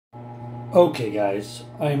Okay, guys,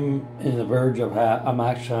 I'm actually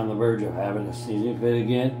on the verge of having a sneezing fit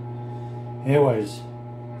again. Anyways,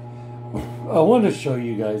 I want to show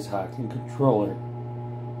you guys how I can control it.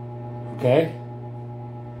 Okay?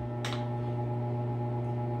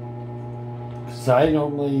 Because I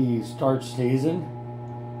normally start sneezing,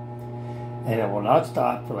 and it will not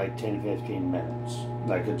stop for like 10-15 minutes.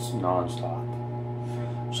 Like it's non-stop.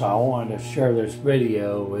 So I wanted to share this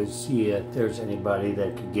video and see if there's anybody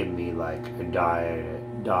that could give me like a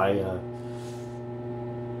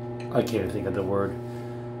I can't think of the word.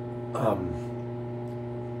 I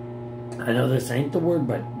know this ain't the word,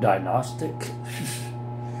 but diagnostic.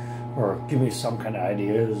 Or give me some kind of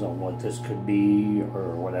ideas on what this could be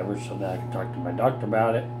or whatever so that I can talk to my doctor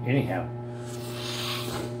about it. Anyhow,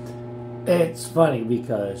 it's funny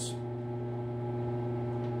because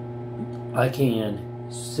I can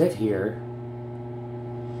sit here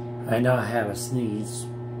and not have a sneeze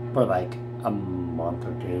for like a month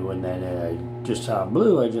or two, and then I just out of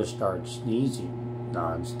blue I just start sneezing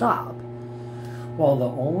non-stop. Well, the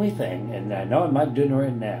only thing, and I know I'm not doing it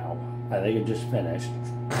right now, I think it just finished,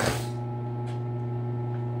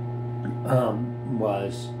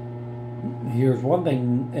 was here's one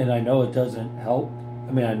thing, and I know it doesn't help.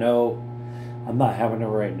 I mean, I know I'm not having it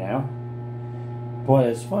right now, but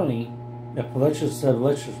it's funny. If let's just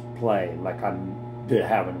play like I'm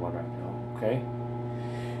having one right now, okay?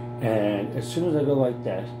 And as soon as I go like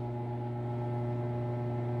that,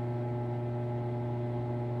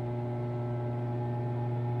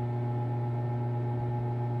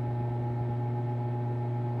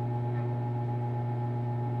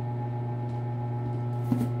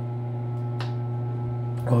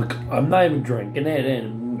 look, I'm not even drinking it,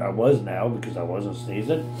 and I was now because I wasn't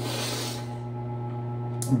sneezing.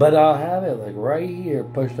 But I'll have it like right here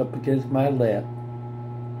pushed up against my lip.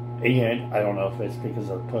 And I don't know if it's because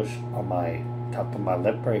I push on my top of my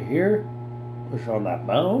lip right here, push on that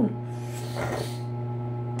bone,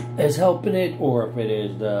 is helping it, or if it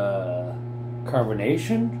is the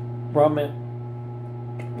carbonation from it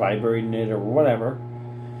vibrating it or whatever.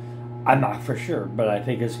 I'm not for sure, but I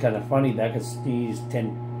think it's kind of funny that I could sneeze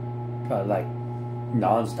like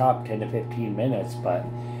non-stop 10 to 15 minutes, but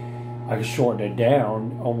I can shorten it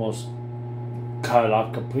down, almost cut it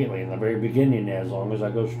off completely in the very beginning, as long as I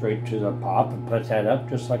go straight to the pop and put that up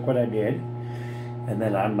just like what I did. And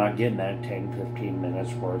then I'm not getting that 10-15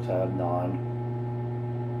 minutes worth of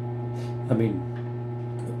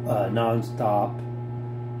non-stop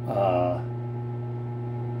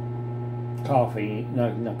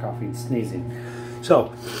sneezing.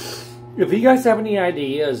 So if you guys have any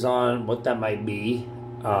ideas on what that might be,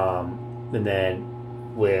 and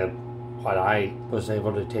then with what I was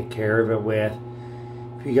able to take care of it with,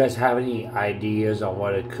 if you guys have any ideas on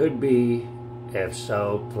what it could be, if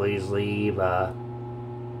so, please leave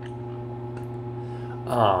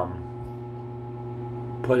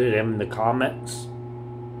put it in the comments.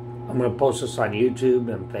 I'm going to post this on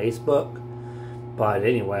YouTube and Facebook, but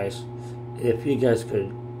anyways, if you guys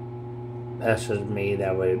could message me,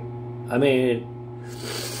 that would, I mean,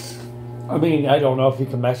 I don't know if you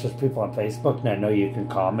can message people on Facebook, and I know you can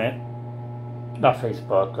comment. Not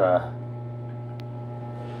Facebook,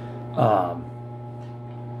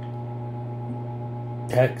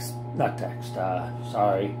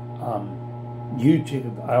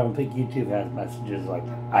 YouTube. I don't think YouTube has messages like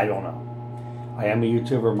that. I don't know. I am a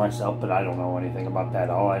YouTuber myself, but I don't know anything about that.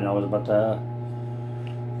 All I know is about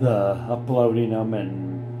the uploading them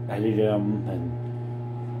and editing them and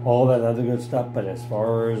all that other good stuff. But as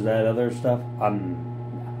far as that other stuff, I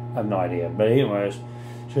have no idea. But anyways,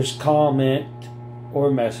 just comment or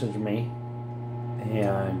message me.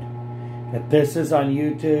 And if this is on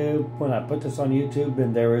YouTube, when I put this on YouTube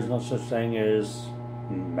and there is no such thing as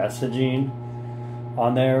messaging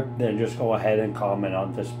on there, then just go ahead and comment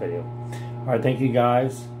on this video. Alright, thank you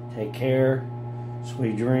guys. Take care.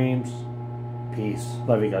 Sweet dreams. Peace.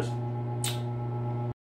 Love you guys.